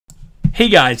Hey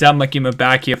guys, I'm MUT Gamer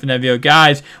back here for another video.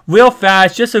 Guys, real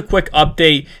fast, just a quick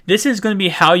update. This is going to be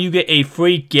how you get a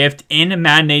free gift in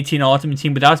Madden 18 Ultimate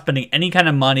Team without spending any kind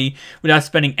of money, without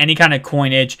spending any kind of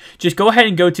coinage. Just go ahead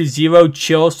and go to 0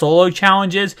 Chill Solo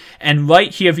Challenges, and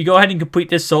right here, if you go ahead and complete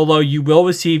this solo, you will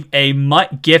receive a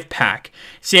MUT gift pack.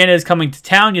 Santa is coming to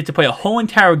town. You have to play a whole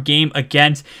entire game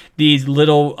against these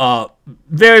little,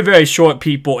 very short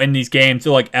people in these games.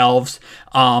 They're like elves.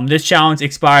 This challenge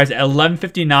expires at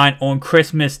 11:59 on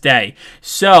Christmas Day.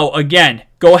 So again,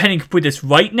 go ahead and complete this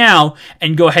right now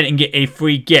and go ahead and get a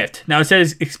free gift. Now it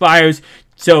says it expires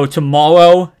so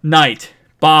tomorrow night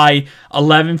by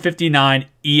 11:59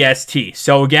 EST.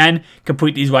 So again,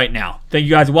 complete these right now. Thank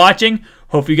you guys for watching.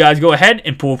 Hope you guys go ahead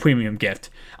and pull a premium gift.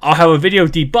 I'll have a video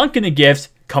debunking the gifts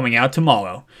coming out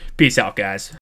tomorrow. Peace out, guys.